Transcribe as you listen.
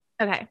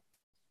Okay.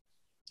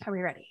 Are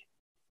we ready?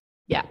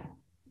 Yeah.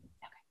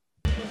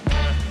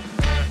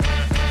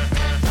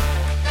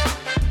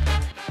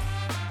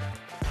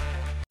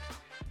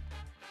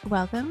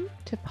 Welcome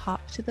to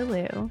Pop to the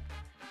Lou,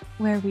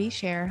 where we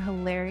share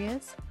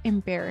hilarious,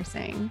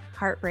 embarrassing,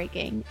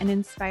 heartbreaking, and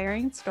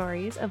inspiring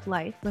stories of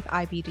life with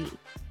IBD.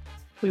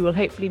 We will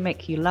hopefully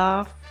make you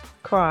laugh,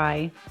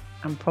 cry,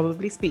 and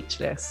probably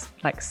speechless,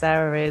 like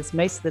Sarah is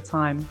most of the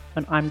time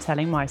when I'm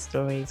telling my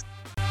stories.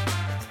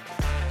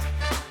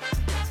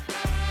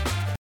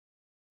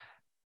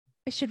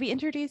 Should we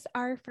introduce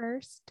our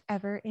first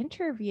ever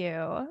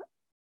interview,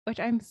 which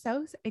I'm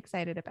so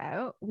excited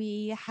about?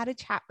 We had a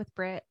chat with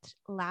Britt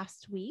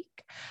last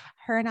week.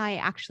 Her and I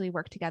actually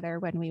worked together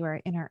when we were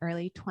in our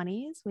early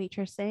 20s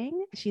waitressing.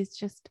 She's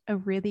just a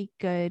really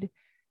good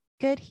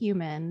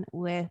human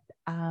with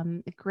a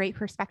great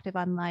perspective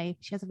on life.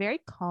 She has a very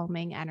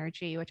calming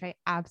energy, which I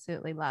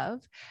absolutely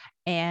love.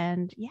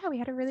 And yeah, we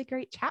had a really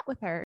great chat with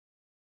her.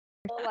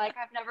 Like,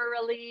 I've never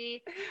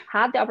really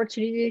had the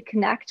opportunity to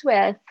connect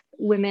with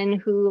women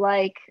who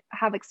like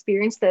have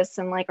experienced this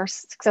and like are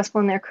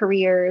successful in their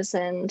careers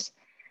and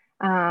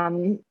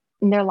in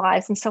their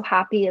lives, and so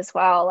happy as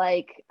well.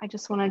 Like, I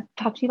just want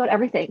to talk to you about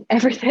everything.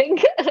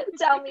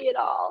 Tell me it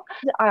all.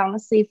 I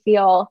honestly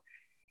feel,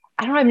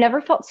 I don't know, I've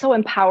never felt so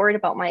empowered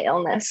about my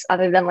illness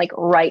other than like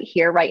right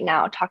here, right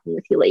now, talking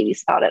with you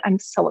ladies about it. I'm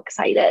so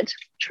excited,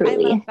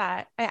 truly. I love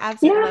that. I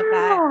absolutely love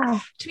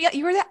that.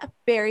 You were the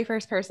very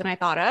first person I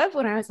thought of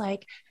when I was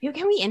like, who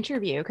can we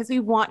interview? Because we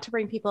want to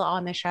bring people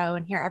on the show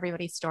and hear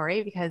everybody's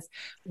story, because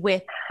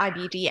with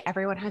IBD,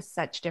 everyone has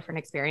such different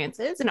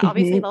experiences. And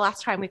obviously the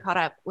last time we caught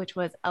up, which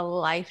was a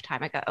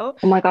lifetime ago.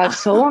 Oh my God,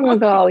 so long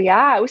ago. Yeah,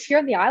 I was here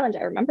on the island.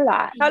 I remember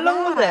that. How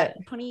long was it?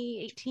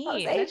 2018. Oh,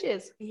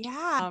 ages.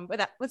 Yeah. But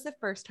that was the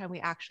first time we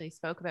actually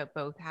spoke about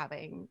both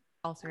having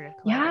ulcerative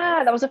colitis.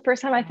 Yeah, that was the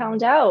first time I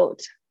found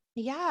out.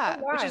 Yeah,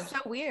 Oh, wow. Which is so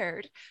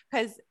weird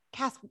because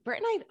Cass, Britt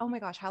and I, oh my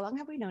gosh, how long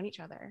have we known each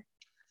other?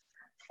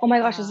 Oh my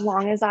gosh, as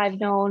long as I've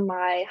known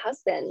my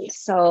husband.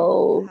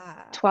 So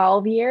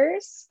 12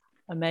 years.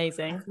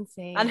 Amazing. That's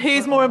insane. And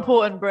who's more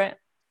important, Britt?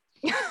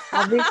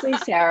 Obviously,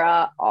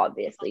 Sarah.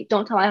 Obviously.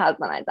 Don't tell my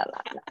husband I said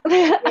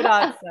that. Good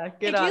answer.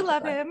 Good answer. I do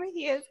love him.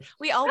 He is.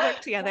 We all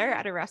worked together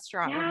at a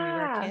restaurant when we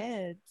were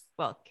kids.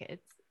 Well,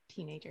 kids,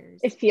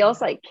 teenagers. It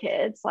feels like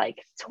kids, like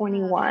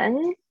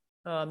 21.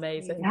 Oh,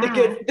 amazing.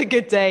 Yeah. The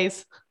good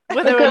days.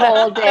 When there were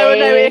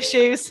no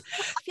issues.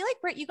 I feel like,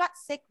 Britt, you got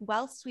sick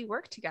whilst we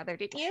worked together,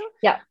 didn't you?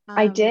 Yeah,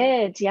 I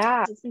did.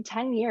 Yeah. It's been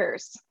 10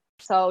 years.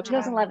 So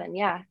 2011.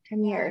 Yeah,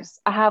 10 years.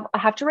 I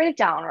have to write it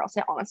down or else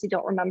I honestly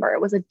don't remember.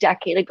 It was a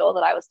decade ago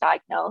that I was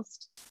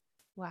diagnosed.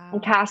 Wow.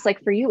 And Cass,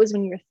 like for you, it was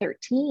when you were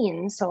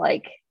 13. So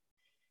like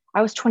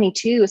I was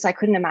 22. So I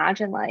couldn't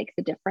imagine like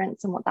the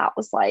difference and what that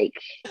was like.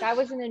 I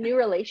was in a new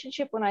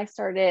relationship when I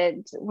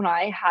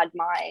had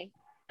my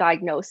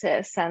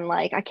diagnosis, and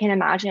like I can't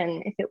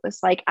imagine if it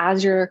was like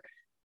as you're,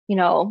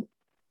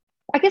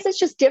 I guess it's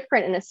just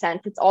different in a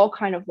sense. It's all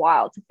kind of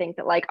wild to think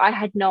that like I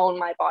had known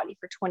my body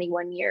for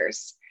 21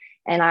 years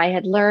and I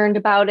had learned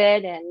about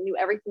it and knew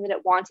everything that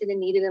it wanted and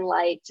needed and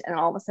liked, and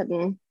all of a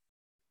sudden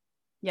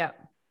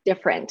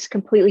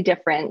completely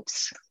different.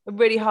 A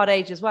really hard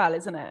age as well,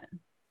 isn't it?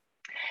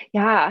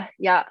 Yeah,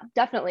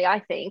 definitely. I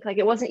think like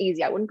it wasn't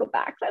easy. I wouldn't go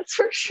back, that's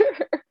for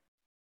sure.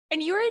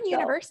 And you were in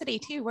university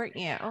too, weren't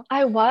you?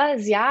 I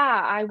was, yeah.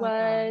 I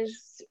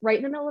was right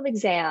in the middle of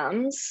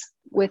exams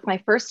with my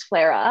first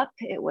flare up.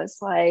 It was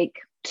like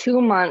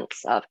 2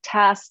 months of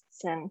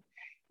tests and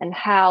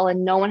hell,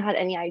 and no one had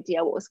any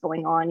idea what was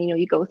going on.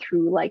 You go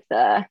through like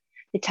they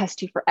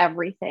test you for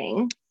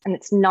everything, and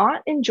it's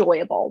not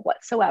enjoyable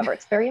whatsoever.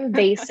 It's very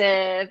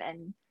invasive,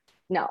 and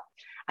no,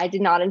 I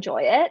did not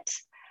enjoy it.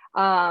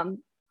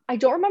 I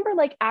don't remember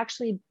like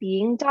actually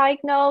being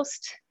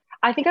diagnosed.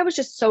 I think I was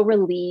just so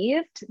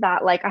relieved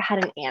that like I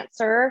had an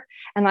answer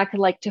and I could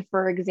like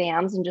defer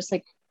exams and just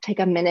like take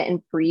a minute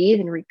and breathe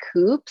and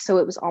recoup. So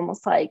it was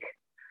almost like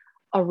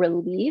a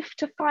relief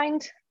to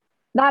find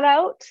that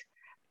out,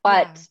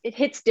 but it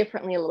hits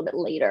differently a little bit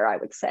later, I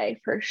would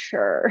say, for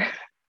sure.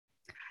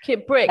 Okay,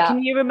 Britt,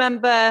 can you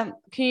remember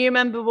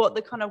what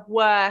the kind of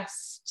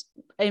worst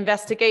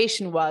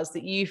investigation was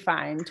that you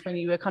found when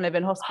you were kind of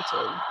in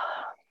hospital?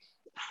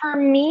 For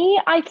me,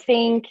 I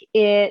think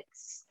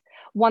it's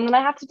one that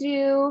I have to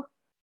do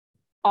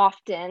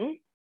often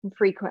and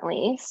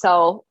frequently.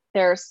 So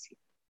there's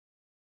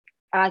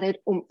added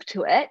oomph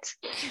to it,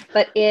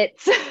 but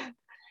it's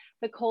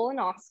the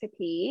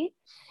colonoscopy.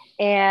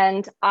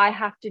 And I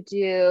have to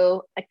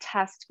do a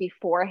test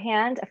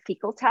beforehand, a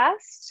fecal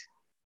test.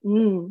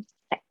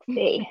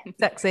 Sexy.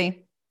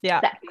 Sexy.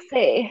 Yeah.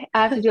 Sexy.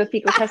 I have to do a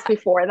fecal test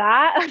before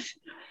that,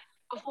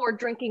 before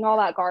drinking all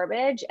that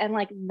garbage. And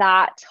like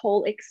that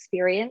whole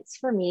experience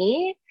for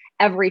me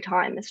every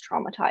time is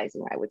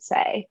traumatizing, I would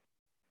say.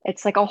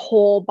 It's like a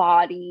whole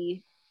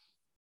body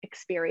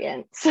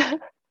experience.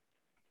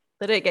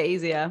 Did it get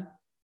easier?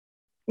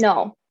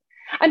 No.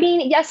 I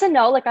mean, yes and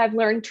no. Like I've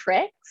learned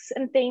tricks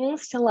and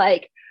things to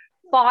like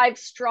 5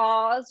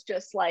 straws,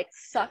 just like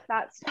suck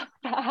that stuff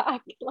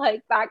back,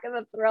 like back of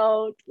the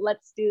throat.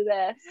 Let's do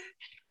this.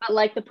 But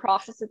like the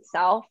process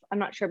itself, I'm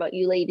not sure about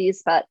you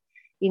ladies, but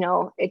you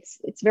know, it's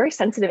very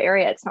sensitive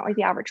area. It's not like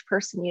the average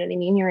person, you know what I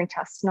mean? Your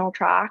intestinal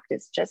tract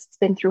is just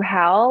been through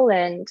hell,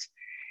 and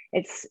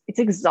it's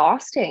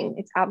exhausting.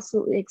 It's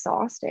absolutely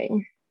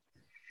exhausting.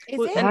 Is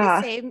it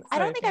the same? I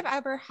don't think I've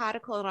ever had a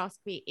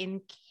colonoscopy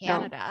in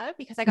Canada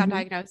because I got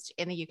diagnosed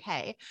in the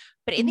UK.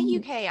 But in the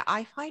UK,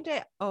 I find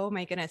it, oh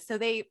my goodness. So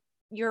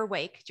you're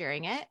awake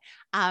during it,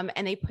 and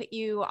they put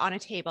you on a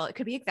table. It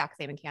could be exact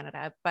same in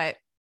Canada, but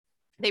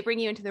they bring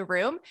you into the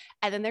room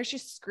and then there's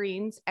just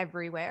screens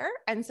everywhere.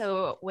 And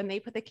so when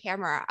they put the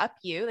camera up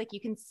you, like you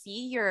can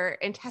see your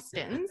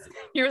intestines,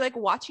 you're like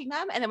watching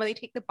them. And then when they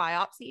take the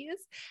biopsies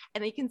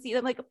and they can see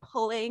them like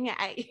pulling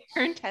at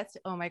your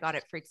intestine. Oh my God,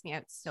 it freaks me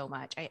out so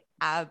much. I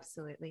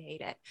absolutely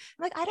hate it.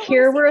 I'm like, I don't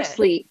Here we're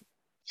asleep.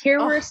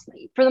 We're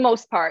asleep for the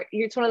most part.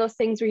 It's one of those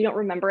things where you don't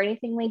remember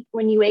anything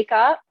when you wake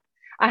up.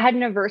 I had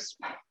an adverse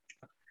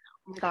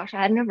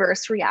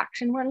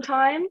reaction one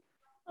time.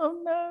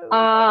 Oh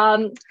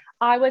no.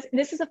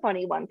 This is a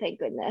funny one, thank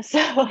goodness.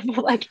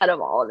 Like out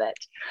of all of it,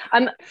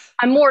 I'm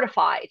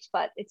mortified,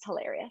 but it's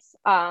hilarious.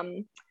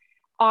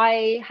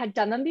 I had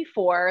done them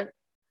before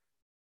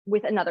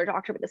with another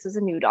doctor, but this is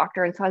a new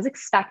doctor, and so I was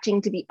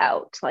expecting to be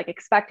out, like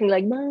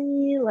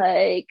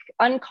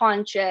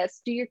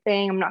unconscious, do your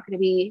thing, I'm not going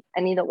to be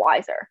any the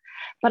wiser.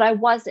 But I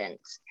wasn't,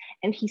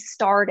 and he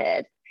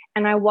started,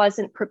 and I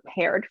wasn't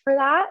prepared for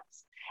that.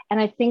 And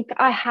I think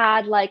I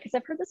had because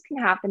I've heard this can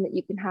happen, that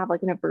you can have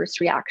like an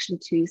adverse reaction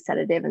to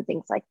sedative and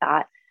things like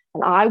that.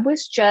 And I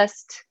was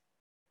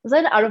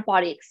an out of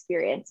body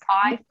experience.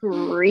 I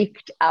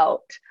freaked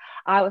out.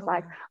 I was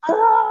like, what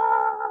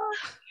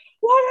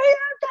are you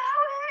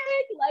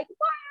doing? Like,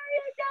 why are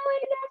you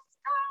doing this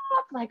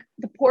stuff? Like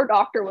the poor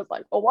doctor was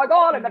like, oh my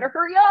God, I better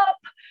hurry up.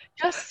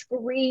 Just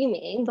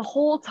screaming the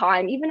whole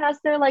time, even as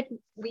they're like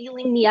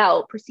wheeling me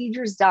out,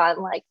 procedure's done,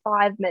 like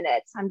 5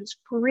 minutes. I'm just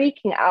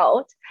freaking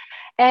out.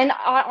 And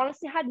I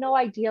honestly had no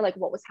idea like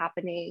what was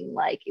happening.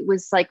 Like it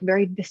was like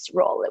very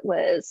visceral.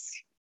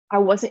 I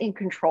wasn't in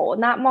control in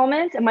that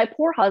moment. And my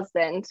poor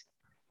husband,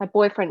 my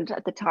boyfriend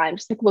at the time,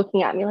 just like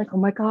looking at me like, oh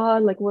my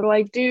God, like what do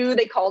I do?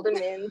 They called him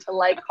in to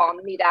like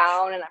calm me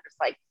down. And I'm just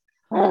like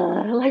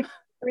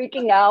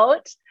freaking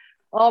out.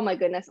 Oh my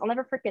goodness. I'll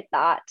never forget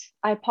that.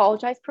 I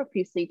apologize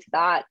profusely to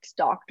that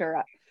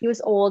doctor. He was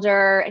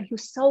older and he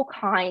was so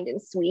kind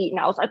and sweet. And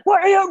I was like,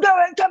 what are you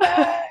doing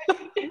to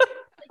me?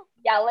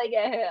 Yelling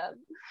at him.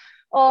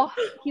 Oh,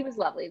 he was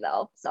lovely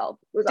though. So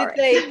it was all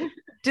right.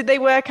 Did they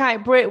work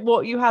out, Britt,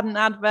 what you had an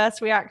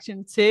adverse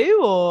reaction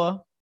to,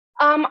 or?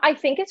 I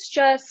think it's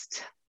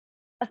just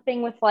a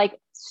thing with like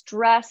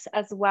stress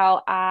as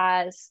well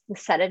as the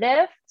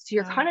sedative. So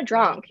you're kind of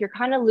drunk, you're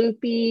kind of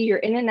loopy, you're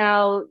in and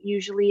out.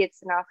 Usually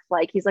it's enough.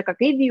 Like he's like, I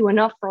gave you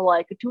enough for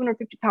like a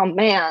 250-pound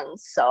man.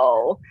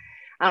 So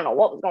I don't know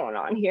what was going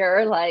on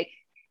here. Like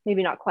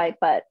maybe not quite,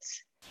 but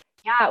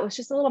yeah, it was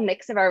just a little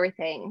mix of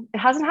everything. It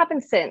hasn't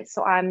happened since,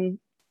 so I'm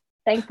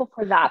thankful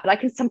for that. But I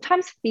can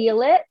sometimes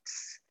feel it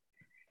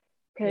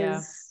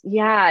because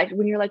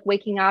when you're like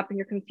waking up and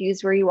you're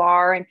confused where you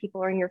are and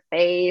people are in your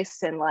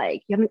face and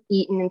like you haven't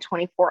eaten in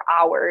 24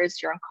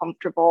 hours, you're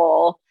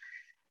uncomfortable.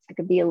 It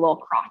could be a little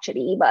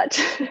crotchety,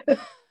 but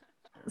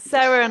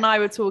Sarah and I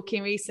were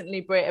talking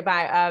recently, Britt,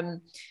 about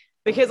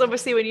because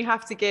obviously when you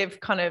have to give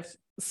kind of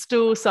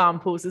stool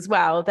samples as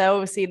well, they're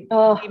obviously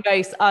the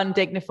most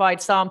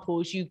undignified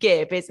samples you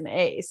give, isn't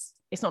it?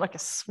 It's not like a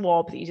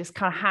swab that you just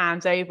kind of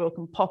hand over or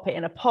can pop it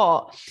in a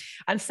pot.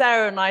 And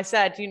Sarah and I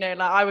said, you know,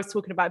 like I was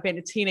talking about being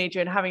a teenager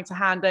and having to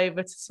hand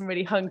over to some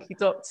really hunky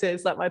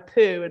doctors like my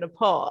poo in a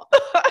pot.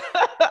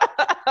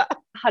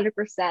 100%.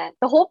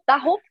 That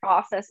whole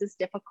process is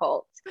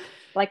difficult.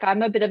 Like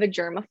I'm a bit of a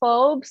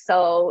germaphobe,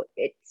 so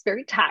it's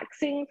very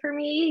taxing for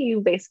me.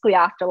 You basically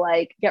have to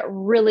like get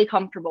really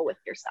comfortable with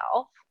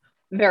yourself,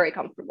 very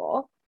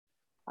comfortable.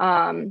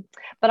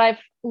 But I've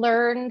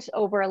learned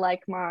over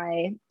like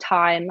my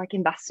time, like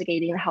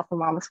investigating the health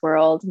and wellness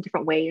world and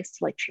different ways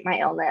to like treat my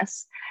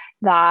illness,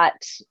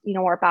 that, you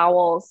know, our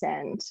bowels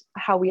and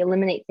how we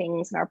eliminate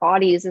things in our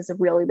bodies is a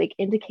really big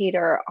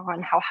indicator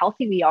on how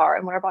healthy we are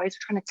and what our bodies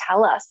are trying to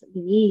tell us that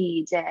we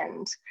need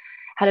and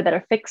how to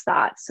better fix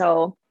that.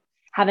 So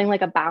having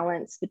like a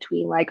balance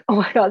between like, oh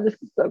my God, this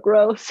is so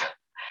gross,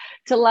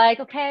 to like,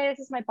 okay, this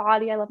is my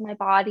body, I love my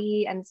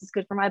body and this is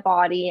good for my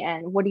body,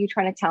 and what are you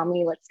trying to tell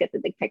me? Let's get the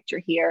big picture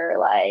here.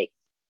 Like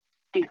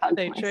hug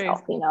so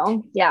myself, you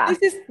know. Yeah,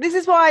 this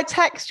is why I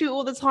text you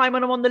all the time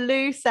when I'm on the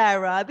loo,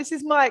 Sarah. This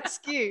is my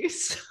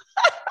excuse.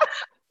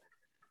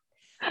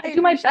 I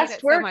do my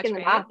best work so much, in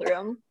the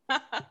bathroom.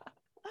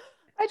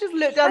 I just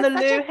look down the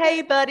loo.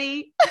 Hey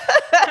buddy.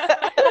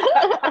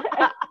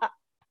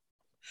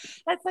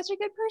 That's such a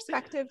good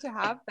perspective to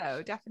have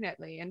though,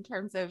 definitely, in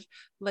terms of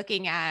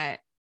looking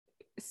at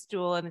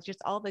stool and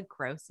just all the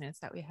grossness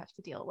that we have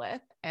to deal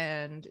with,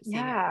 and seeing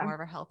it from more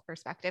of a health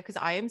perspective,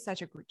 because I am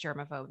such a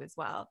germaphobe as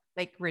well,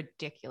 like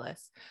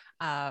ridiculous.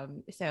 So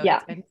it's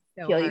been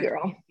so hard to deal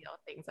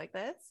with things like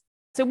this.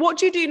 So what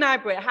do you do now,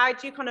 Britt? How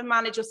do you kind of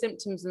manage your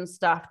symptoms and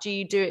stuff? Do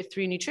you do it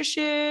through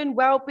nutrition,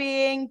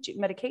 well-being,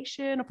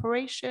 medication,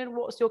 operation?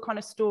 What's your kind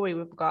of story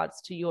with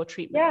regards to your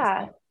treatment?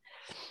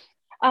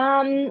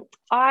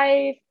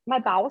 My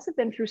bowels have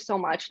been through so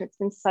much, and it's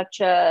been such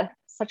a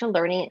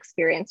learning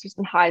experience. There's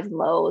been highs and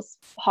lows,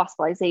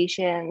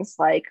 hospitalizations,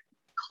 like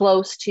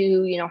close to,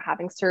 you know,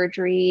 having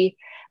surgery,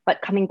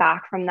 but coming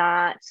back from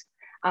that.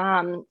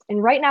 And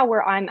right now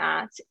where I'm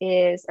at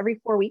is every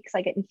 4 weeks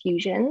I get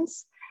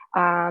infusions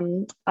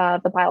of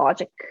the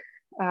biologic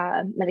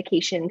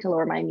medication to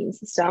lower my immune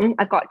system.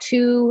 I've got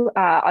 2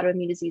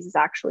 autoimmune diseases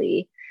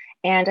actually.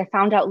 And I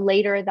found out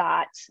later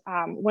that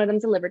one of them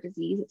is a liver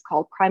disease. It's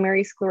called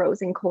primary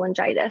sclerosing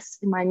cholangitis,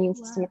 and my immune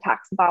system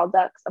attacks the bile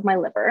ducts of my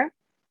liver.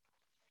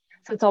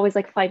 So it's always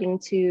like fighting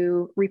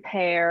to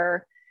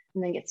repair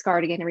and then get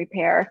scarred again and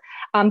repair.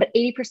 But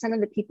 80% of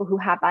the people who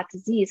have that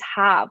disease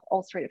have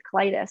ulcerative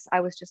colitis.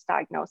 I was just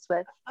diagnosed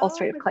with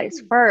ulcerative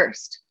colitis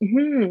first.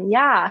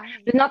 Yeah,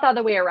 but not the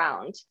other way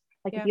around.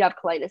 Like if you have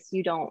colitis,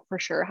 you don't for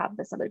sure have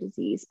this other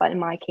disease. But in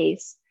my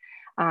case,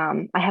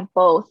 I have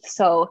both.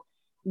 So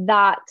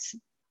that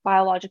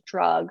biologic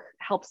drug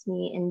helps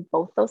me in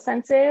both those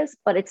senses,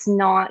 but it's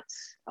not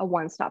a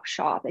one-stop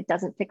shop. It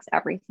doesn't fix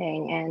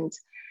everything. And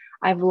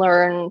I've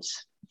learned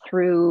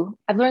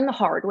the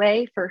hard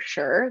way, for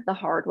sure,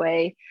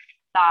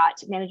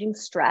 that managing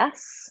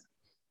stress,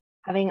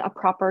 having a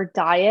proper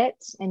diet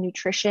and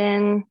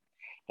nutrition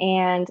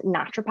and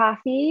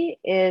naturopathy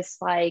is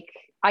like,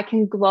 I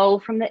can glow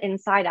from the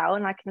inside out,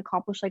 and I can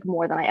accomplish like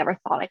more than I ever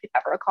thought I could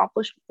ever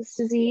accomplish with this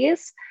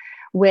disease,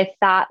 with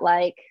that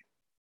like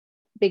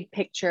big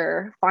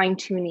picture fine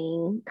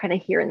tuning kind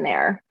of here and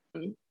there.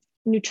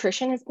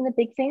 Nutrition has been a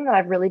big thing that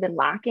I've really been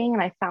lacking.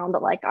 And I found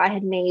that like I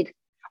had made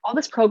all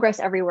this progress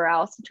everywhere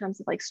else in terms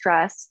of like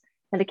stress,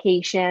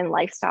 medication,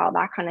 lifestyle,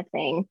 that kind of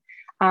thing.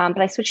 But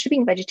I switched to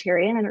being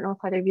vegetarian. I don't know if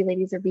either of you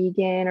ladies are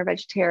vegan or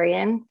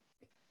vegetarian.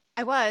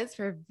 I was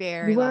for a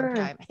very long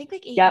time. I think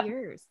like 8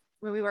 years.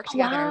 When we worked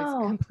together, I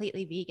was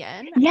completely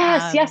vegan.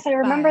 Yes, I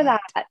remember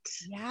that.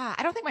 Yeah,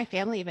 I don't think my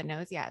family even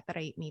knows yet that I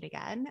eat meat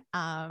again.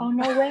 Oh,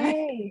 no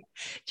way.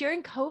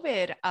 During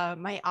COVID,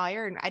 my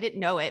iron, I didn't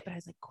know it, but I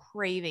was like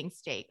craving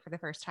steak for the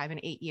first time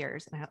in 8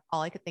 years. And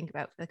all I could think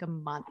about for like a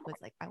month was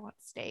like, I want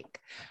steak.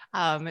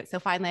 So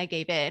finally I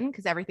gave in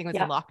because everything was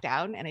in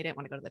lockdown and I didn't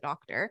want to go to the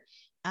doctor.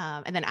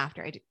 And then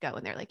after I did go,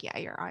 and they're like, yeah,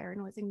 your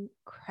iron was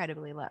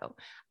incredibly low.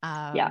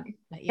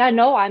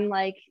 No, I'm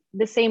like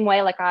the same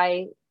way. Like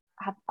I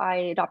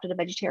adopted a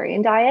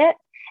vegetarian diet,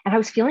 and I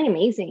was feeling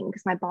amazing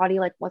because my body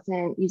like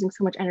wasn't using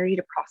so much energy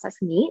to process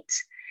meat.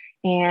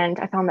 And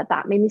I found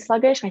that made me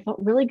sluggish. I felt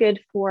really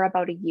good for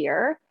about a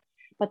year,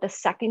 but the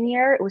second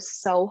year it was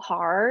so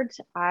hard.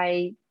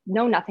 I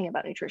know nothing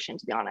about nutrition,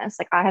 to be honest.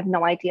 Like I have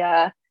no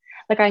idea.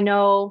 Like I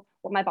know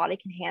what my body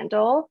can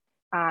handle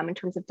in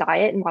terms of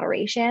diet and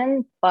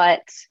moderation,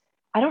 but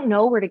I don't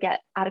know where to get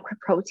adequate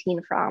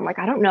protein from. Like,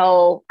 I don't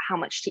know how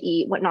much to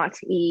eat, what not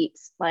to eat.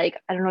 Like,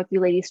 I don't know if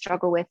you ladies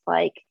struggle with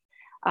like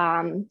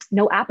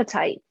no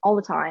appetite all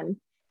the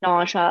time,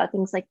 nausea,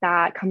 things like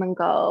that come and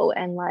go.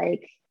 And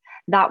like,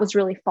 that was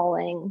really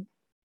falling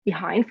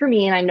behind for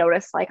me. And I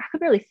noticed like, I could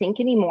barely think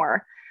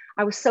anymore.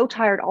 I was so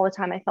tired all the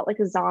time. I felt like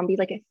a zombie.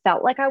 Like it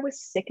felt like I was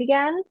sick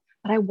again,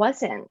 but I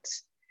wasn't.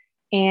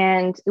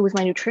 And it was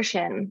my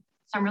nutrition.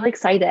 So I'm really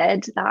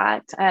excited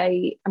that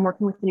I am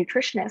working with a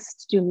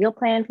nutritionist to do a meal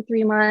plan for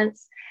 3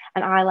 months.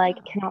 And I like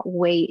cannot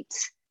wait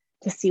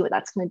to see what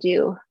that's going to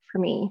do for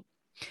me.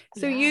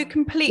 So you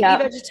completely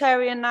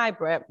vegetarian now,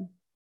 Britt?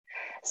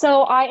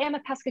 So I am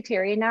a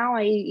pescatarian now.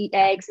 I eat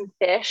eggs and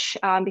fish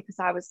because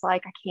I was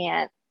like, I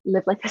can't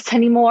live like this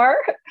anymore.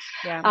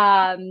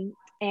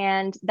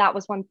 And that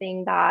was one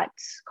thing that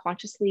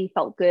consciously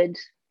felt good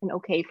and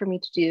okay for me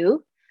to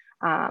do.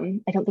 I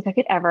don't think I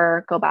could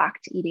ever go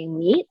back to eating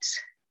meat.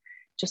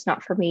 Just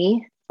not for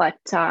me, but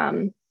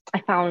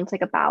I found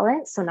like a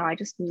balance. So now I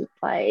just need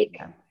like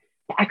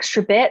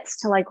extra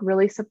bits to like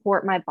really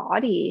support my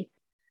body.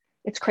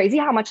 It's crazy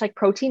how much like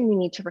protein we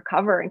need to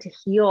recover and to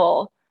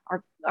heal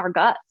our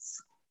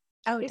guts.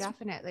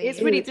 Definitely.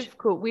 It's really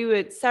difficult.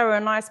 Sarah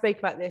and I spoke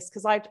about this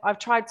because I've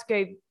tried to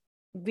go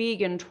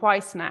vegan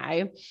twice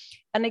now.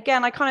 And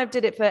again, I kind of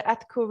did it for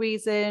ethical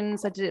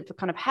reasons. I did it for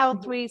kind of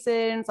health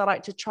reasons. I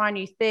like to try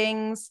new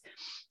things.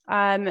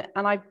 And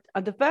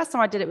the first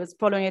time I did it was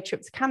following a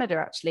trip to Canada,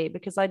 actually,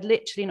 because I'd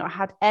literally not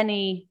had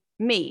any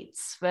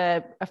meats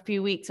for a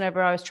few weeks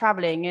whenever I was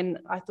traveling. And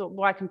I thought,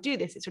 well, I can do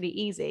this. It's really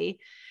easy.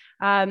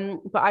 But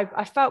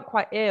I felt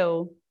quite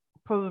ill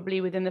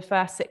probably within the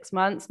first 6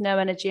 months, no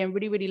energy and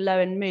really, really low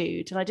in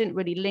mood. And I didn't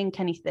really link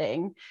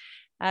anything.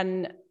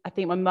 And I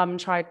think my mum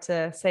tried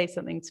to say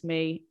something to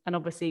me. And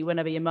obviously,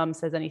 whenever your mum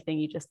says anything,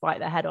 you just bite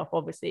their head off,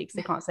 obviously, because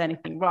they can't say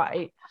anything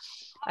right.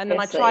 And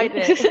then I tried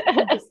it,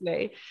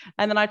 obviously.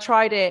 And then I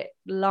tried it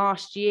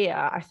last year,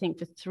 I think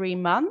for 3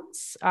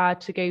 months,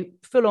 to go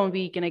full on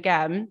vegan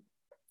again.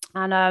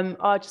 And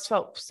I just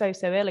felt so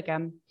ill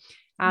again.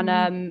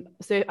 And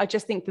so I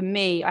just think for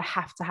me, I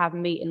have to have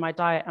meat in my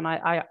diet. And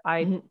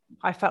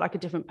I felt like a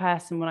different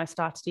person when I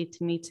started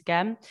eating meat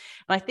again. And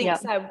I think,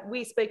 so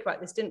we spoke about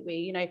this, didn't we?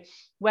 You know,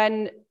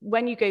 when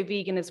you go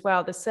vegan as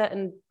well, there's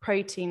certain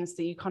proteins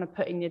that you kind of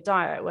put in your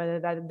diet, whether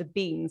they're the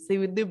beans.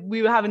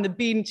 We were having the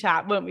bean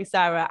chat, weren't we,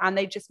 Sarah? And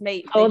they just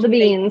made the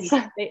beans.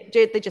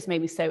 They just made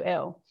me so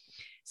ill.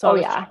 So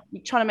I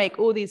was trying to make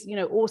all these, you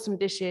know, awesome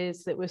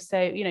dishes that were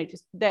so, you know,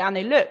 just there, and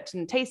they looked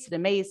and tasted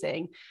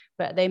amazing,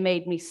 but they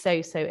made me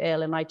so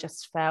ill. And I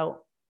just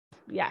felt,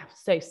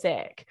 so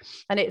sick.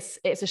 And it's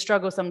a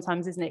struggle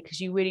sometimes, isn't it?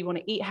 Because you really want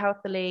to eat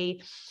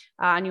healthily,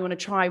 and you want to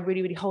try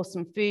really, really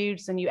wholesome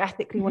foods, and you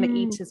ethically want to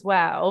eat as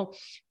well.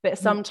 But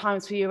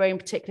sometimes for your own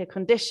particular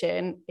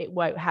condition, it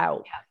won't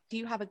help. Yeah. Do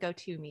you have a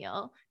go-to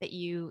meal that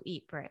you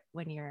eat, Britt,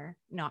 when you're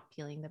not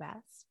feeling the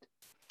best?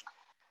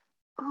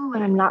 Oh,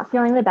 and I'm not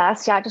feeling the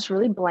best. Yeah, just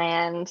really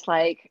bland,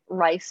 like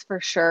rice for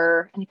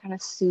sure, any kind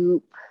of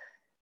soup.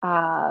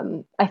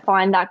 I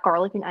find that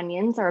garlic and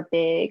onions are a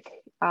big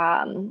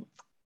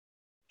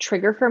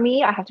trigger for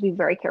me. I have to be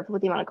very careful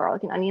with the amount of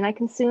garlic and onion I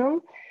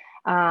consume.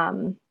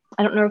 I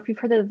don't know if you've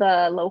heard of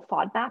the low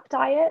FODMAP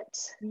diet.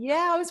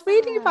 Yeah, I was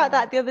reading about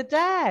that the other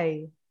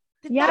day.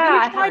 Have you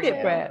tried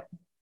it, Britt?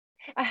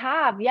 I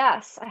have,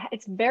 yes.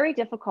 It's very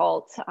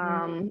difficult.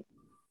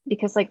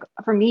 Because like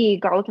for me,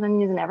 garlic and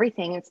onions and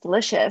everything, it's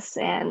delicious.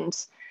 And,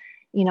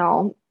 you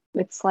know,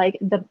 it's like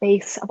the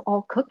base of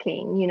all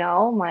cooking. You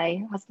know,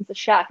 my husband's a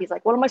chef. He's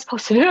like, what am I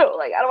supposed to do?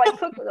 Like, how do I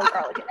cook with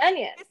garlic and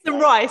onions? It's some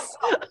rice.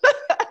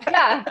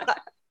 Yeah.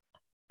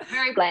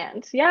 Very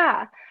bland.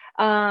 Yeah.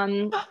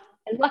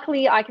 And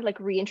luckily I could like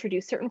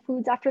reintroduce certain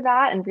foods after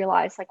that and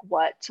realize like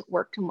what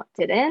worked and what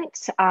didn't.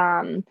 But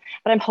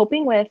I'm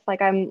hoping with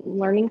like, I'm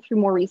learning through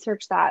more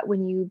research that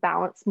when you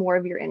balance more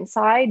of your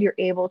inside, you're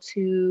able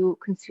to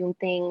consume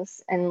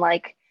things and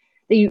like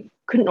that you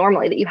couldn't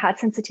normally, that you had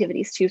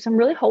sensitivities to. So I'm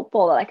really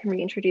hopeful that I can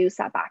reintroduce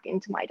that back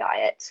into my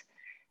diet.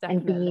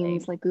 Definitely. And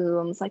beans,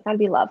 legumes, like that'd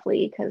be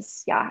lovely.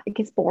 Because it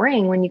gets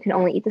boring when you can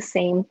only eat the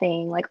same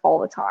thing like all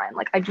the time.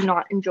 Like I do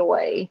not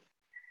enjoy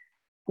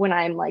when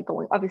I'm like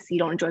going, obviously you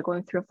don't enjoy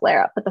going through a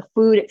flare up, but the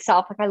food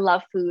itself, like I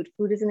love food.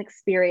 Food is an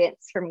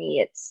experience for me.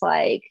 It's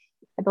like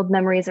I build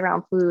memories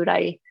around food.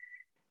 I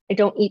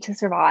don't eat to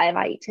survive.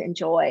 I eat to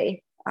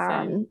enjoy.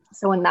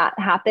 So when that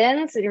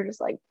happens, you're just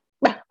like,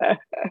 my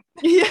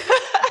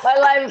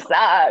life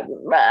sucks.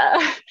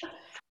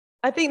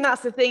 I think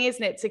that's the thing,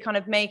 isn't it? To kind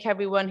of make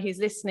everyone who's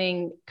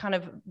listening kind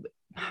of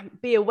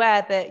be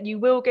aware that you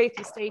will go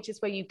through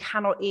stages where you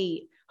cannot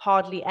eat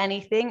hardly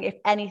anything, if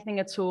anything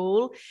at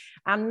all,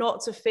 and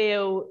not to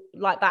feel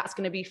like that's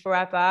going to be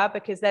forever,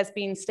 because there's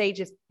been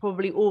stages,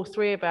 probably all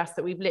three of us,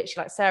 that we've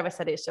literally, like Sarah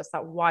said, it's just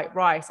that white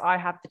rice. I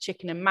have the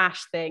chicken and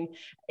mash thing.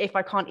 If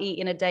I can't eat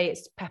in a day,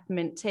 it's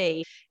peppermint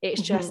tea.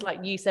 It's just like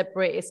you said,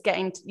 Britt, it's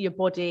getting your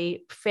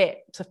body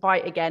fit to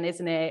fight again,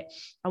 isn't it?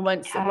 And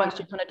once your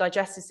kind of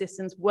digestive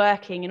system's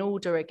working in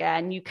order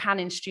again, you can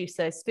introduce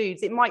those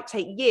foods. It might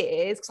take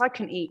years, because I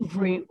couldn't eat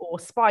fruit or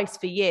spice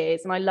for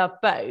years, and I love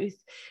both.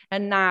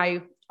 And now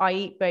I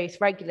eat both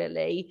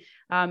regularly,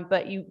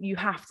 but you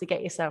have to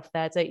get yourself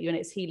there, don't you? And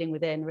it's healing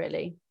within,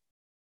 really.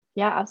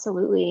 Yeah,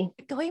 absolutely.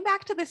 Going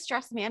back to the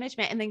stress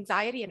management and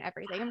anxiety and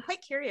everything, I'm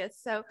quite curious.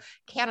 So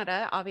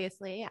Canada,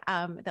 obviously,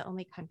 the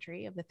only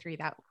country of the three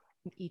that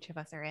each of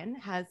us are in,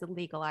 has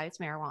legalized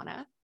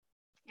marijuana.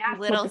 Yeah,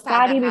 little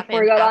sad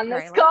before we got on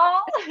this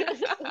call.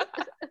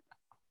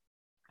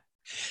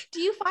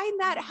 Do you find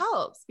that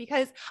helps?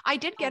 Because I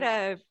did get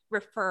a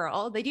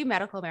referral. They do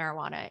medical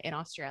marijuana in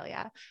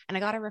Australia, and I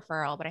got a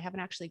referral, but I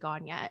haven't actually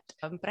gone yet.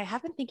 But I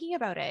have been thinking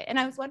about it, and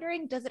I was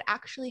wondering, does it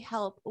actually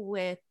help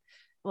with,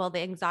 well, the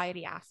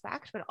anxiety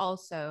aspect, but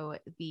also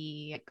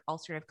the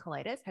ulcerative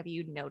colitis? Have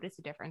you noticed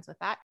a difference with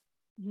that?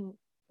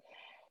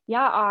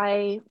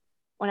 Yeah,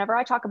 whenever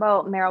I talk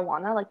about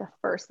marijuana, like the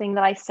first thing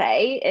that I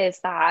say is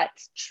that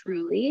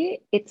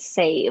truly it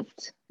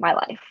saved my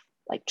life,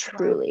 like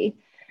truly.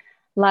 Wow.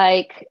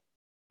 Like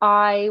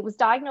I was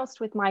diagnosed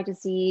with my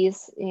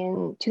disease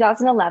in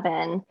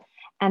 2011.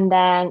 And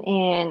then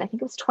in, I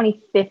think it was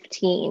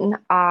 2015,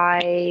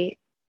 I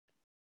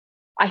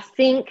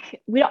think,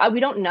 we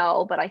don't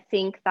know, but I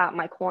think that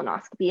my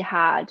colonoscopy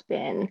had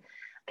been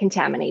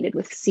contaminated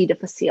with C.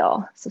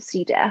 difficile, so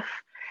C. diff.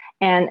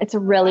 And it's a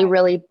really,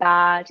 really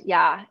bad,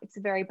 it's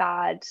a very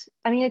bad,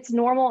 I mean, it's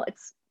normal.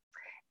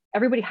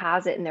 Everybody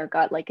has it in their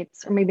gut, like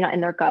it's, or maybe not in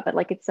their gut, but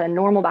like it's a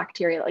normal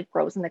bacteria that like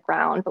grows in the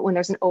ground. But when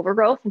there's an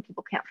overgrowth and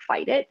people can't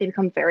fight it, they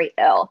become very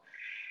ill.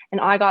 And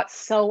I got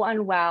so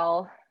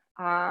unwell.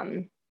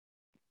 I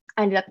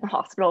ended up in the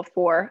hospital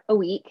for a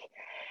week.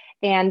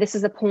 And this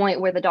is a point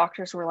where the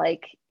doctors were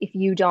like, if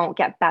you don't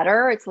get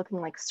better, it's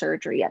looking like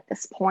surgery at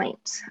this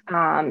point.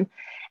 And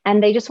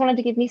they just wanted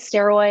to give me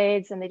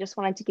steroids, and they just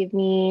wanted to give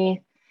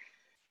me,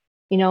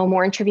 you know,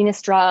 more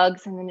intravenous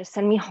drugs, and then just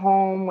send me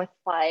home with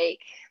like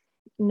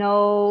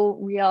no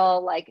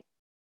real like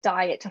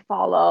diet to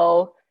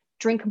follow.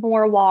 Drink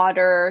more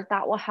water,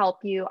 that will help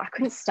you. I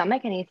couldn't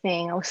stomach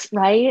anything. I was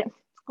right.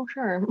 Oh,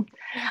 sure.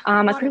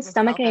 I couldn't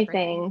stomach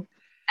anything.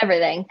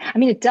 Everything. I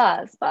mean, it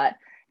does, but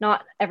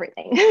not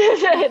everything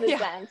in a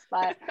sense.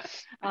 But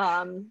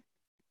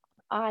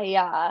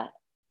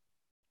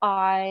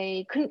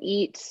I couldn't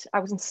eat. I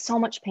was in so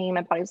much pain.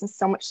 My body was in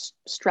so much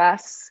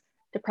stress,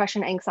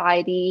 depression,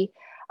 anxiety.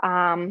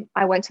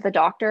 I went to the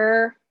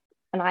doctor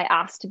and I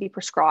asked to be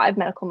prescribed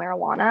medical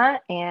marijuana,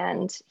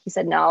 and he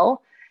said no.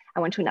 I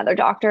went to another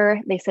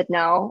doctor. They said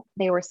no.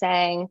 They were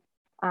saying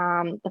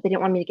that they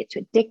didn't want me to get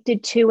too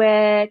addicted to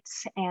it,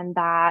 and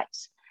that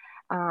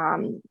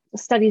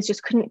studies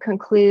just couldn't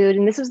conclude.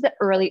 And this was the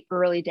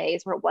early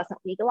days where it wasn't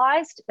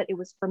legalized, but it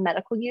was for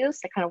medical use,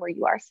 like kind of where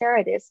you are,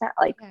 Sarah. It is not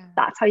like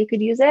that's how you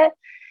could use it.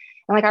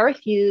 And like I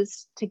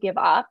refused to give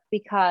up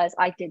because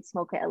I did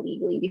smoke it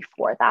illegally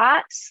before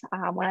that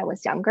when I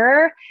was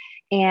younger.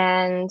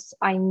 And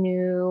I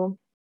knew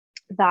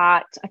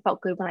that I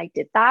felt good when I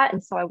did that.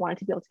 And so I wanted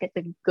to be able to get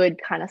the good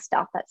kind of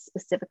stuff that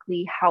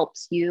specifically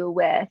helps you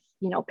with,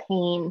 you know,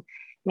 pain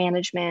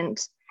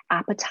management,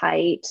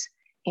 appetite,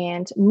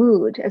 and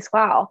mood as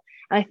well.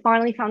 And I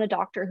finally found a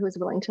doctor who was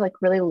willing to like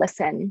really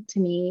listen to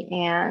me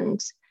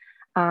and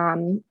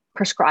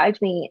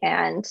prescribed me.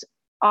 And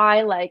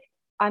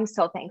I'm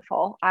so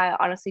thankful. I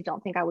honestly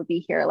don't think I would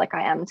be here like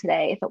I am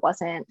today if it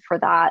wasn't for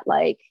that.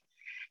 Like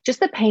just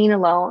the pain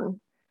alone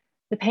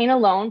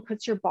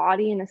puts your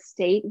body in a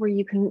state where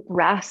you can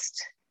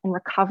rest and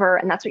recover.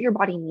 And that's what your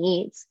body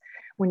needs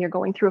when you're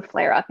going through a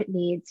flare up. It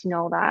needs, you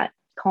know, that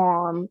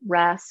calm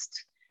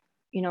rest,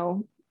 you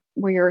know,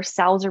 where your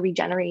cells are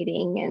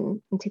regenerating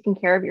and taking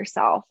care of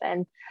yourself.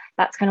 And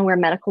that's kind of where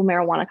medical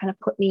marijuana kind of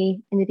put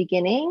me in the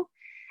beginning.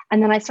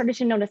 And then I started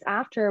to notice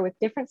after with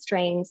different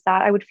strains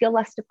that I would feel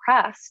less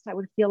depressed. I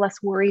would feel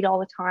less worried all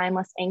the time,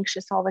 less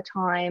anxious all the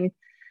time.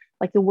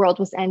 Like the world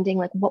was ending.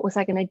 Like, what was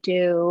I going to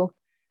do?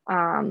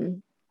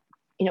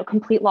 You know,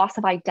 complete loss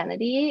of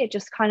identity. It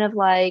just kind of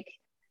like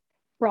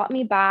brought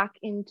me back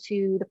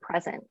into the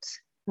present.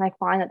 And I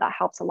find that that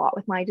helps a lot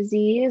with my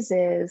disease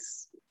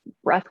is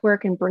breath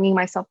work and bringing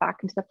myself back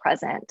into the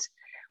present,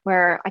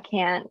 where I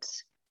can't,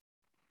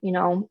 you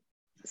know,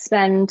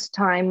 spend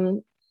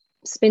time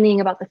spinning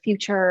about the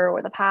future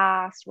or the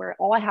past, where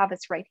all I have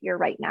is right here,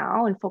 right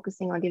now, and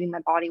focusing on giving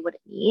my body what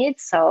it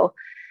needs. So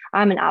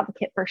I'm an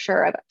advocate for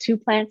sure. I've got 2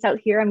 plants out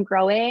here I'm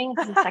growing.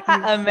 This is the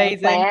second amazing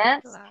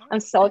plant. I'm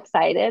so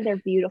excited. They're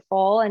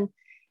beautiful. And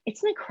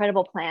it's an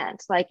incredible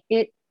plant. Like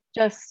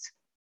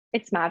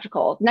it's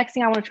magical. Next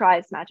thing I want to try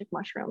is magic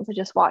mushrooms. I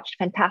just watched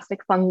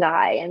Fantastic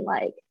Fungi and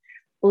like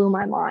blew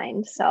my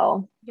mind.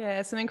 So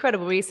yeah, some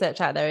incredible research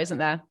out there, isn't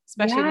there?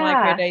 Especially with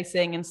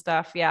microdosing and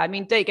stuff. Yeah. I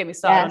mean, don't get me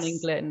started on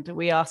England.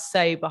 We are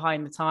so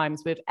behind the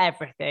times with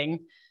everything.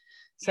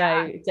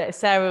 So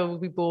Sarah will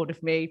be bored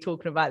of me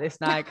talking about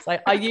this now, because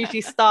I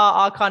usually start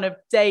our kind of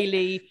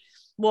daily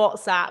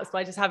WhatsApps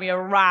by just having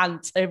a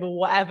rant over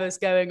whatever's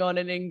going on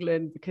in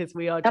England, because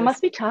we are just, that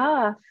must be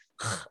tough.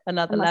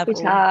 Another level.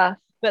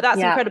 But that's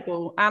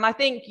incredible. And I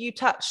think you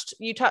touched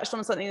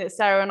on something that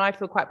Sarah and I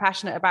feel quite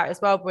passionate about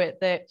as well, Britt,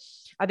 that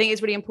I think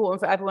is really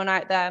important for everyone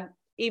out there.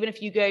 Even if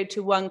you go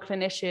to one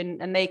clinician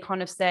and they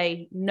kind of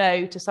say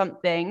no to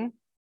something,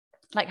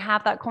 like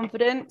have that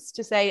confidence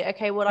to say,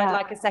 okay, well, I'd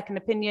like a second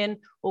opinion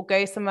or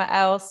go somewhere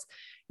else.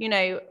 You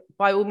know,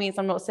 by all means,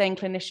 I'm not saying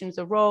clinicians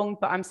are wrong,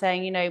 but I'm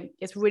saying, you know,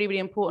 it's really, really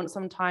important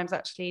sometimes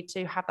actually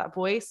to have that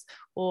voice,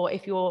 or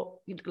if you're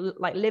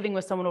like living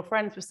with someone or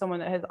friends with someone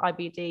that has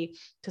IBD,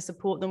 to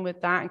support them with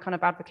that and kind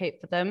of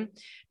advocate for them,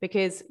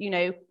 because, you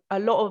know, a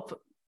lot of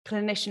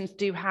clinicians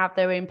do have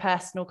their own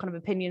personal kind of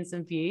opinions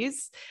and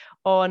views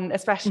on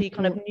especially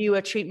kind of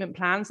newer treatment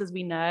plans, as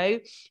we know.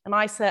 And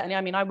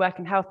I work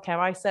in healthcare.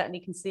 I certainly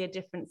can see a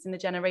difference in the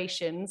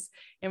generations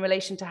in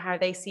relation to how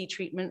they see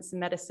treatments and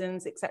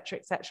medicines, et cetera,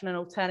 and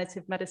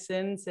alternative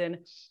medicines. And,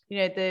 you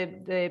know,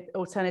 the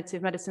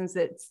alternative medicines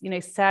that, you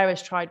know,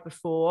 Sarah's tried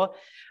before.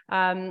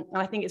 And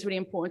I think it's really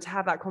important to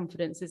have that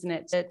confidence, isn't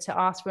it? To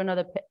ask for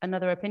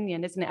another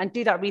opinion, isn't it? And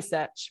do that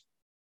research.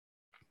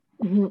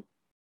 Mm-hmm.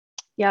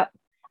 Yeah,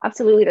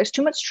 absolutely. There's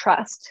too much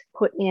trust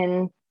put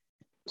in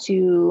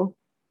to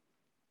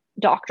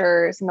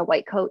doctors and the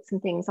white coats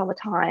and things all the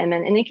time.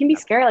 And it can be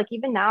scary. Like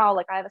even now,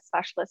 like I have a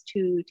specialist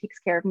who takes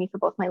care of me for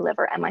both my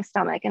liver and my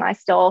stomach. And I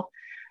still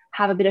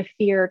have a bit of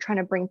fear trying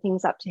to bring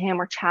things up to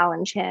him or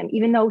challenge him,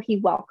 even though he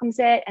welcomes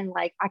it. And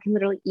like, I can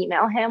literally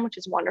email him, which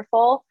is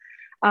wonderful.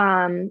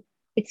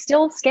 It's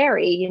still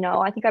scary. You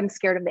know, I think I'm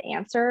scared of the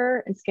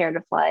answer and scared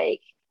of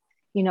like,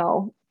 you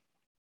know,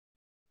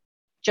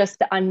 just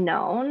the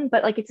unknown,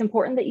 but like, it's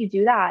important that you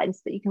do that and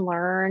so that you can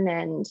learn.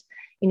 And,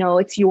 you know,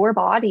 it's your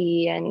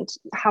body, and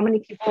how many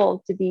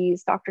people do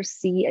these doctors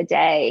see a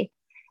day?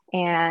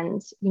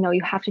 And, you know,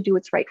 you have to do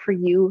what's right for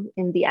you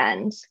in the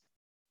end,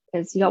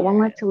 because you got one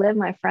life to live,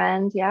 my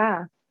friend.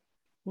 Yeah.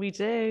 We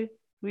do.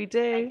 Make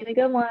it a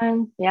good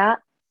one. Yeah,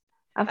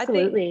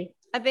 absolutely.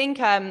 I think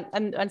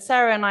and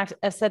Sarah and I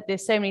have said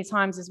this so many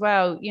times as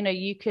well, you know,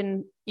 you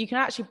can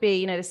actually be,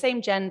 you know, the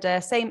same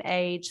gender, same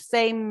age,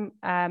 same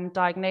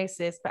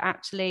diagnosis, but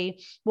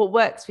actually what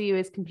works for you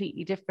is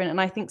completely different.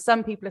 And I think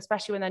some people,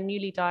 especially when they're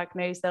newly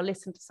diagnosed, they'll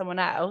listen to someone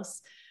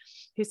else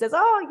who says,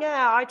 oh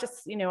yeah, I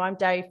just, you know, I'm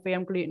dairy free,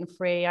 I'm gluten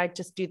free, I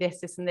just do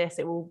this and this,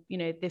 it will, you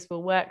know, this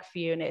will work for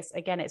you. And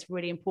it's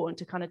really important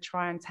to kind of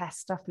try and test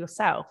stuff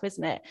yourself,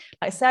 isn't it?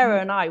 Like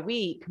Sarah and I, we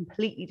eat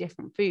completely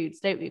different foods,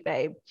 don't we,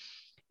 babe?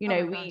 You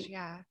know,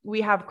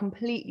 we have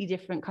completely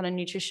different kind of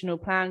nutritional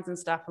plans and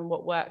stuff, and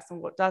what works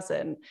and what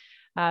doesn't.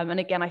 And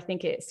again, I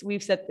think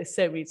we've said this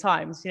so many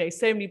times, you know,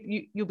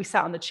 you'll be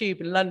sat on the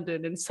tube in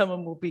London and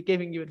someone will be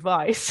giving you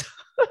advice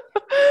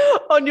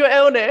on your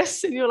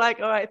illness, and you're like,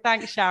 all right,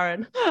 thanks,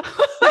 Sharon.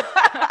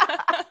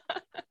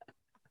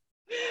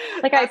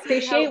 Like, I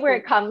appreciate where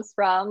it comes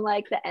from,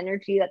 like the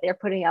energy that they're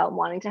putting out,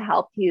 wanting to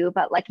help you.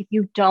 But like, if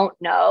you don't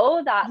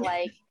know that,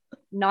 like,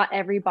 not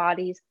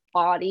everybody's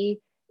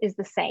body is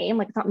the same,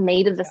 like it's not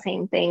made of the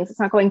same things, it's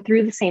not going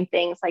through the same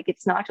things, like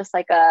it's not just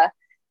like a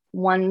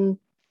one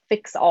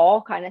fix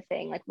all kind of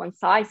thing, like one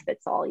size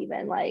fits all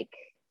even, like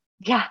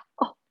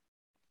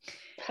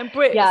And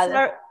Britt,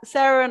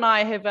 Sarah and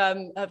I have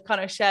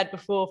kind of shared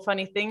before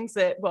funny things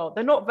that, well,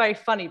 they're not very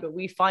funny, but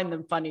we find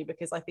them funny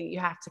because I think you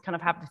have to kind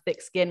of have the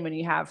thick skin when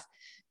you have,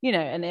 you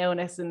know, an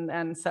illness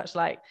and such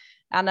like.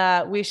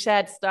 And we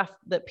shared stuff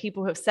that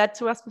people have said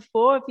to us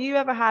before. Have you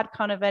ever had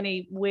kind of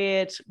any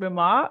weird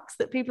remarks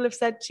that people have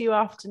said to you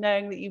after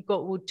knowing that you've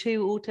got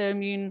 2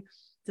 autoimmune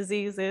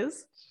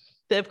diseases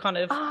that have kind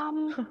of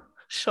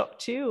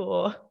shocked you?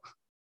 Or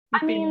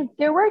I mean,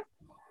 there were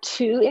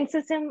 2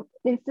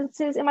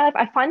 instances in my life.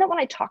 I find that when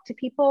I talk to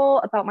people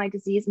about my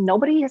disease,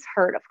 nobody has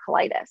heard of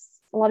colitis.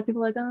 A lot of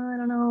people are like, oh, I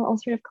don't know,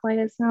 ulcerative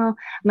colitis. No, I'm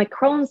like,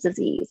 Crohn's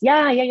disease.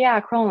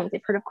 Yeah, Crohn's.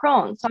 They've heard of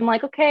Crohn's. So I'm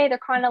like, okay, they're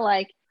kind of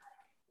like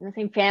in the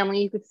same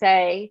family, you could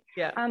say.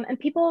 Yeah. And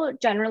people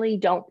generally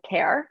don't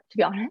care, to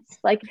be honest.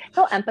 Like,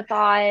 they'll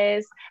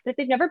empathize, but if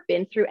they've never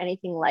been through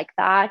anything like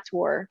that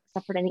or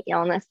suffered any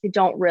illness, they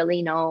don't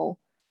really know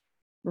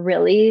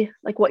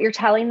like what you're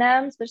telling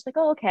them. So they're just like,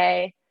 oh,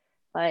 okay.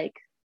 Like,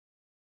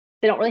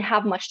 they don't really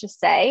have much to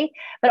say.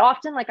 But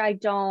often, like, I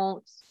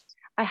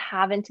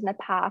haven't in the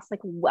past like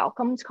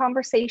welcomed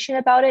conversation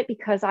about it,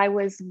 because I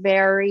was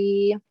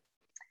very,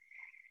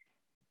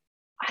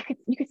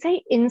 you could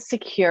say,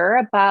 insecure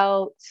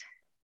about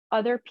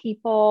other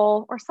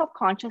people, or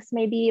self-conscious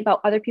maybe about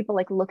other people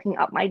like looking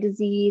up my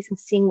disease and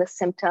seeing the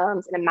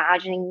symptoms and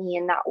imagining me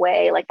in that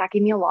way. Like, that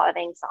gave me a lot of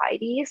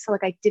anxiety. So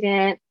like, I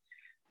didn't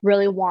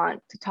really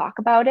want to talk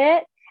about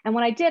it. And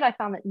when I did, I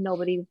found that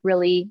nobody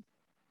really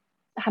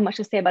had much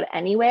to say about it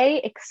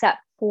anyway, except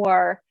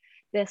for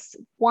this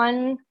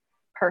one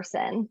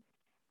person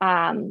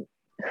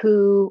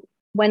who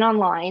went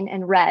online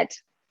and read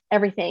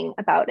everything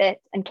about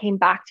it and came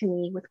back to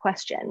me with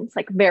questions,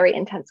 like very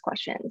intense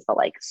questions, but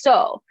like,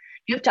 so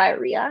you have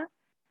diarrhea,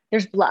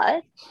 there's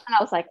blood. And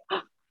I was like,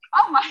 oh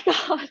my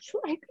gosh,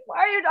 like, why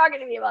are you talking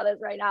to me about this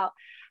right now?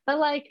 But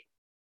like,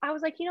 I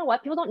was like, you know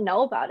what, people don't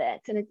know about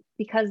it, and it's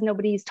because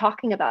nobody's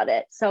talking about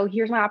it. So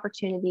here's my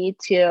opportunity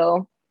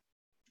to,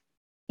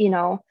 you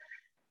know,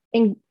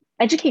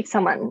 educate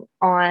someone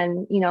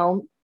on, you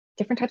know,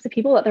 different types of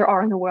people that there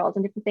are in the world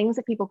and different things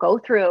that people go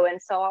through.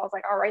 And so I was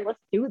like, all right,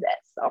 let's do this.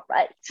 All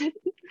right. It's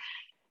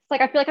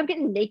like, I feel like I'm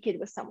getting naked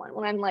with someone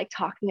when I'm like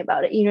talking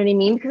about it, you know what I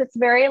mean? Because it's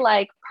very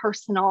like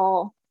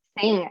personal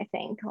thing, I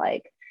think,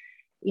 like,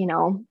 you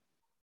know,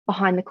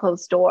 behind the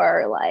closed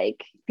door,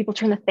 like people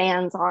turn the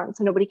fans on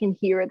so nobody can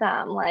hear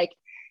them. Like,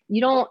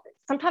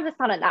 sometimes it's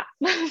not enough.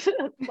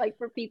 Like,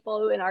 for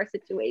people in our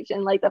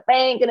situation, like, the fan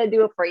ain't gonna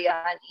do it for you,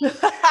 honey.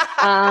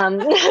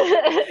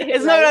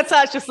 It's not gonna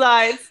touch your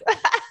sides.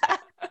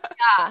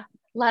 Yeah,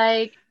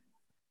 like,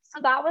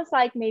 so that was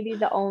like maybe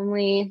the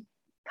only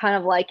kind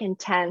of like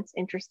intense,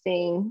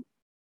 interesting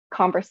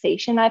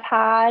conversation I've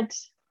had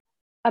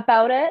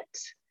about it.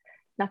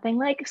 Nothing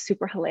like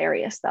super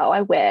hilarious though.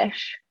 I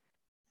wish.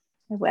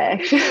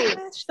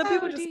 Some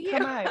people just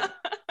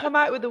come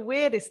out with the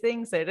weirdest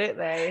things, though, don't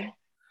they?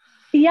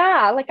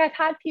 Yeah, like, I've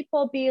had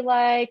people be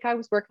like, I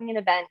was working an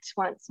event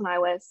once when I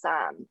was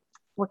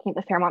working at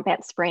the Fairmont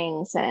Banff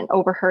Springs, and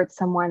overheard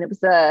someone. It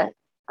was a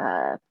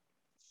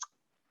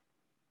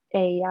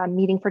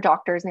meeting for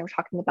doctors, and they were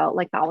talking about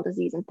like bowel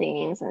disease and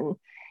things, and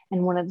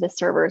one of the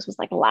servers was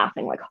like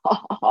laughing, like,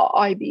 ha ha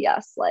ha,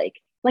 IBS,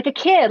 like a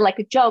kid, like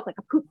a joke, like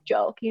a poop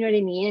joke, you know what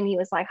I mean? And he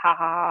was like, ha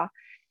ha.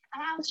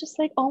 And I was just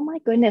like, oh my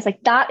goodness,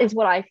 like, that is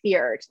what I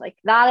feared. Like,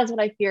 that is what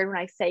I feared when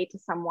I say to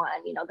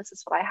someone, you know, this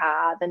is what I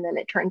have. And then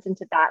it turns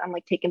into that. I'm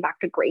like taken back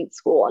to grade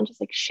school and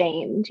just like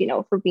shamed, you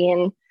know, for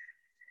being,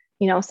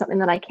 you know, something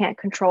that I can't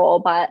control.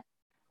 But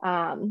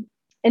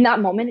in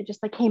that moment, it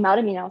just like came out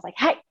of me, and I was like,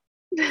 hey,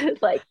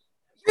 like,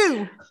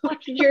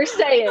 what you're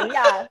saying.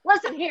 Yeah.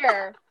 Listen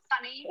here,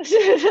 Sonny.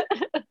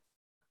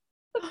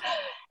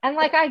 And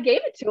like I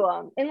gave it to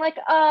him in like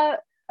a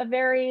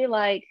very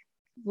like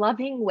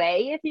loving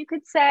way, if you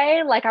could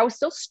say. Like I was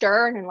still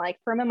stern and like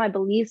firm in my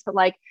beliefs, but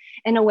like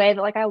in a way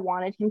that like I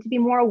wanted him to be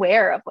more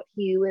aware of what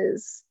he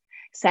was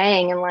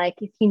saying. And like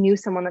if he knew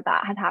someone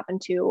that had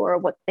happened to, or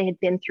what they had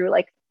been through,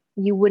 like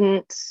you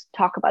wouldn't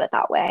talk about it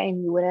that way,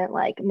 and you wouldn't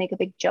like make a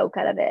big joke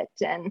out of it.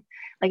 And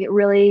like it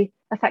really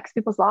affects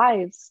people's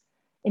lives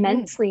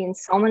immensely in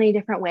so many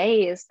different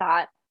ways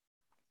that,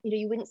 you know,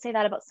 you wouldn't say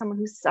that about someone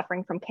who's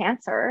suffering from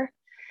cancer,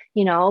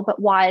 you know, but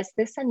why is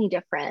this any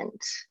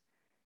different?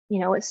 You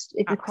know, it's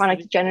a chronic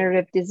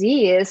degenerative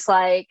disease.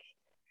 Like,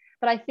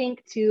 but I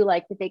think too,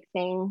 like the big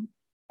thing,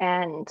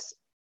 and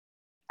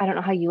I don't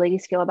know how you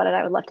ladies feel about it,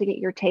 I would love to get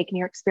your take and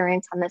your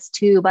experience on this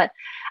too, but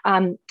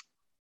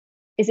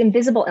is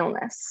invisible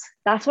illness.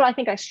 That's what I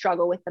think I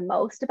struggle with the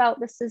most about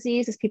this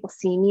disease, is people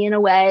see me in a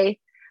way,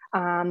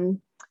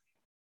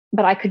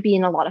 but I could be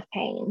in a lot of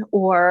pain,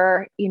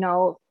 or, you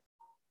know,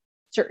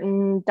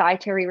 certain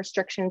dietary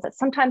restrictions that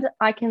sometimes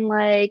I can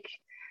like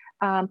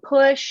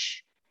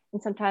push,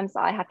 and sometimes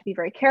I have to be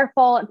very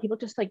careful, and people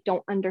just like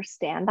don't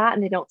understand that,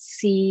 and they don't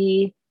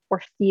see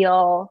or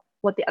feel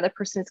what the other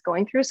person is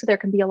going through. So there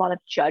can be a lot of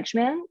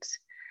judgment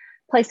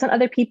placed on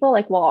other people.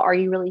 Like, well, are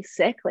you really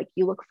sick? Like,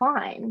 you look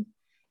fine.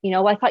 You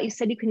know, I thought you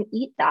said you couldn't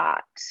eat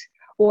that.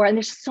 Or, and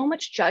there's so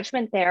much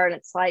judgment there. And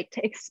it's like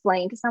to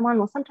explain to someone,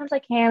 well, sometimes I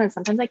can and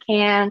sometimes I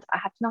can't. I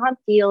have to know how I'm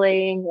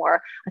feeling, or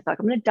I feel like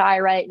I'm going to die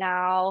right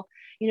now.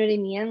 You know what I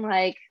mean?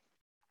 Like,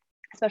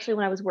 especially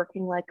when I was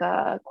working like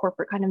a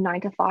corporate kind of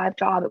 9-to-5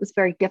 job, it was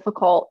very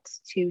difficult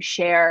to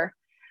share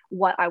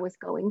what I was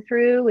going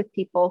through with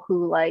people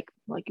who like,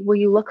 well,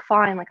 you look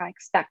fine. Like I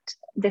expect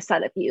this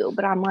out of you,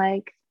 but I'm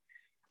like,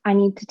 I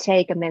need to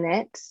take a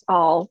minute.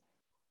 I'll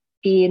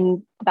be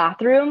in the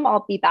bathroom.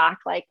 I'll be back.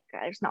 Like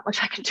there's not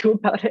much I can do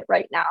about it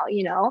right now.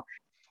 You know,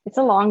 it's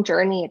a long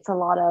journey. It's a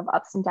lot of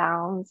ups and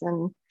downs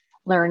and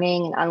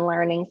learning and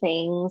unlearning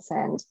things.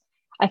 And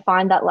I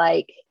find that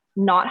like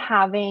not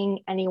having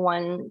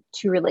anyone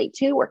to relate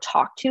to or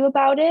talk to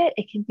about it,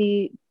 it can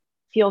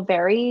feel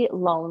very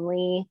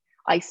lonely,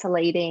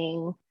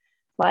 isolating,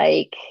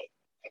 like,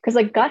 because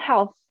like gut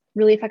health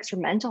really affects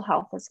your mental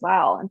health as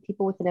well. And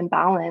people with an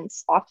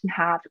imbalance often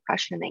have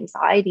depression and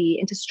anxiety,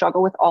 and to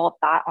struggle with all of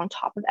that on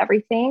top of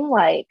everything,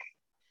 like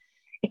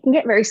it can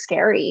get very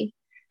scary.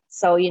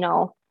 So, you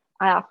know,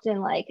 I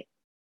often like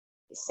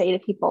say to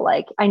people,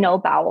 like, I know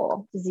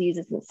bowel disease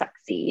isn't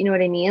sexy. You know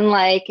what I mean?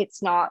 Like,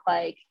 it's not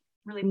like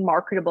really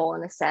marketable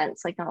in a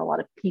sense. Like not a lot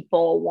of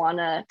people want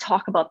to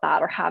talk about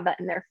that or have that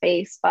in their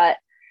face, but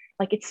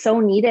like it's so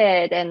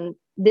needed. And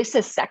this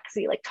is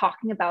sexy, like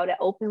talking about it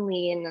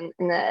openly in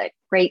a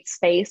great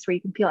space where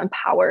you can feel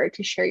empowered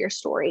to share your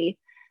story.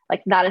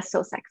 Like that is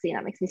so sexy, and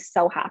that makes me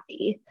so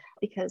happy,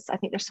 because I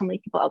think there's so many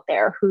people out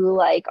there who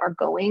like are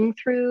going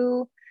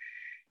through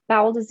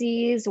bowel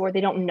disease, or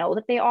they don't know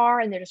that they are,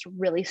 and they're just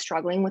really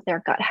struggling with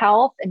their gut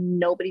health, and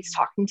nobody's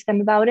talking to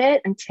them about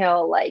it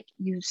until like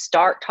you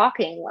start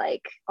talking.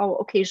 Like I'll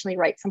occasionally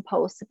write some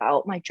posts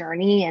about my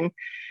journey, and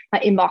my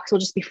inbox will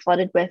just be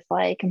flooded with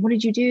like, and what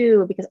did you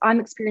do? Because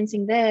I'm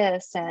experiencing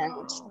this.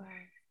 And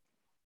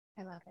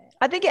I love it.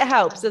 I think it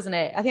helps, doesn't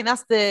it? I think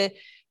that's the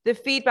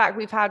feedback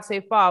we've had so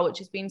far, which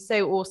has been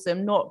so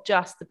awesome. Not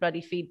just the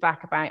bloody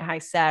feedback about how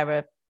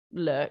Sarah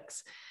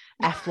looks,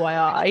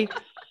 FYI.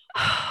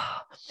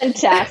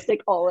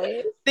 Fantastic,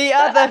 always. The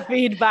other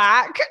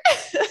feedback,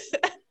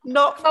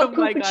 not from I'll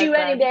my poop at you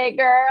any day,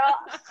 girl.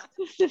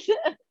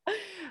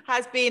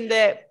 has been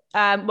that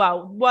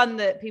well, one,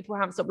 that people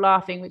haven't stopped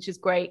laughing, which is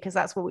great because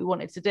that's what we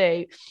wanted to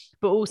do,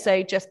 but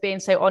also just being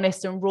so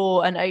honest and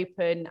raw and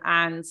open,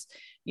 and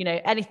you know,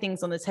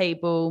 anything's on the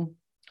table.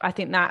 I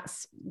think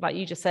that's, like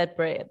you just said,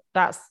 Britt,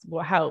 that's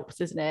what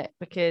helps, isn't it?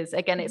 Because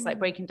again, it's like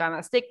breaking down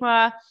that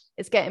stigma.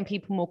 It's getting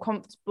people more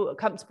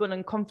comfortable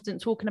and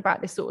confident talking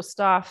about this sort of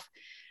stuff.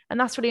 And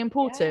that's really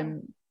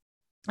important. Yeah.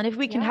 And if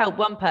we can help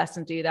one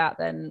person do that,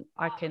 then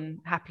I can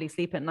happily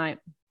sleep at night.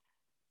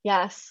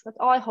 Yes, that's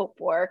all I hope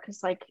for.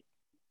 Because like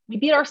we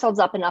beat ourselves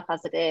up enough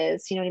as it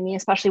is, you know what I mean?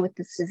 Especially with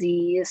this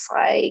disease,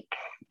 like,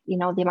 you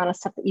know, the amount of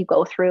stuff that you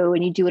go through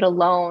and you do it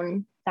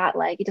alone, that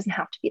like, it doesn't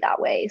have to be that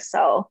way.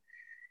 So,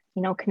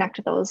 you know, connect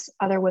with those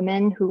other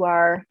women who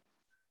are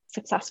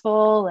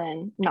successful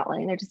and not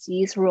letting their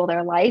disease rule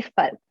their life.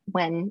 But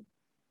when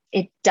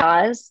it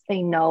does,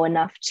 they know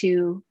enough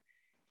to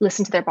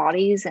listen to their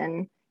bodies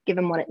and give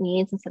them what it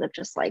needs instead of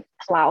just like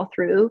plow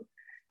through.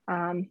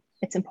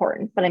 It's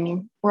important. But I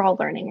mean, we're all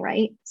learning,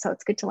 right? So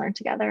it's good to learn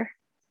together.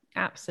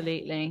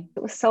 Absolutely.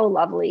 It was so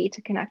lovely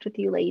to connect with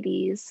you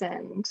ladies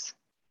and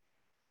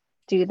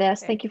do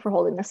this. Thank you for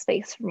holding this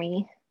space for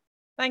me.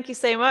 Thank you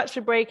so much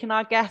for breaking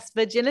our guest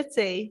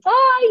virginity.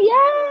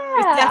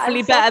 Oh, yeah. It's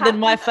definitely better than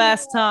my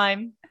first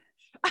time.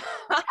 I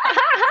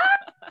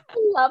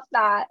love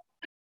that.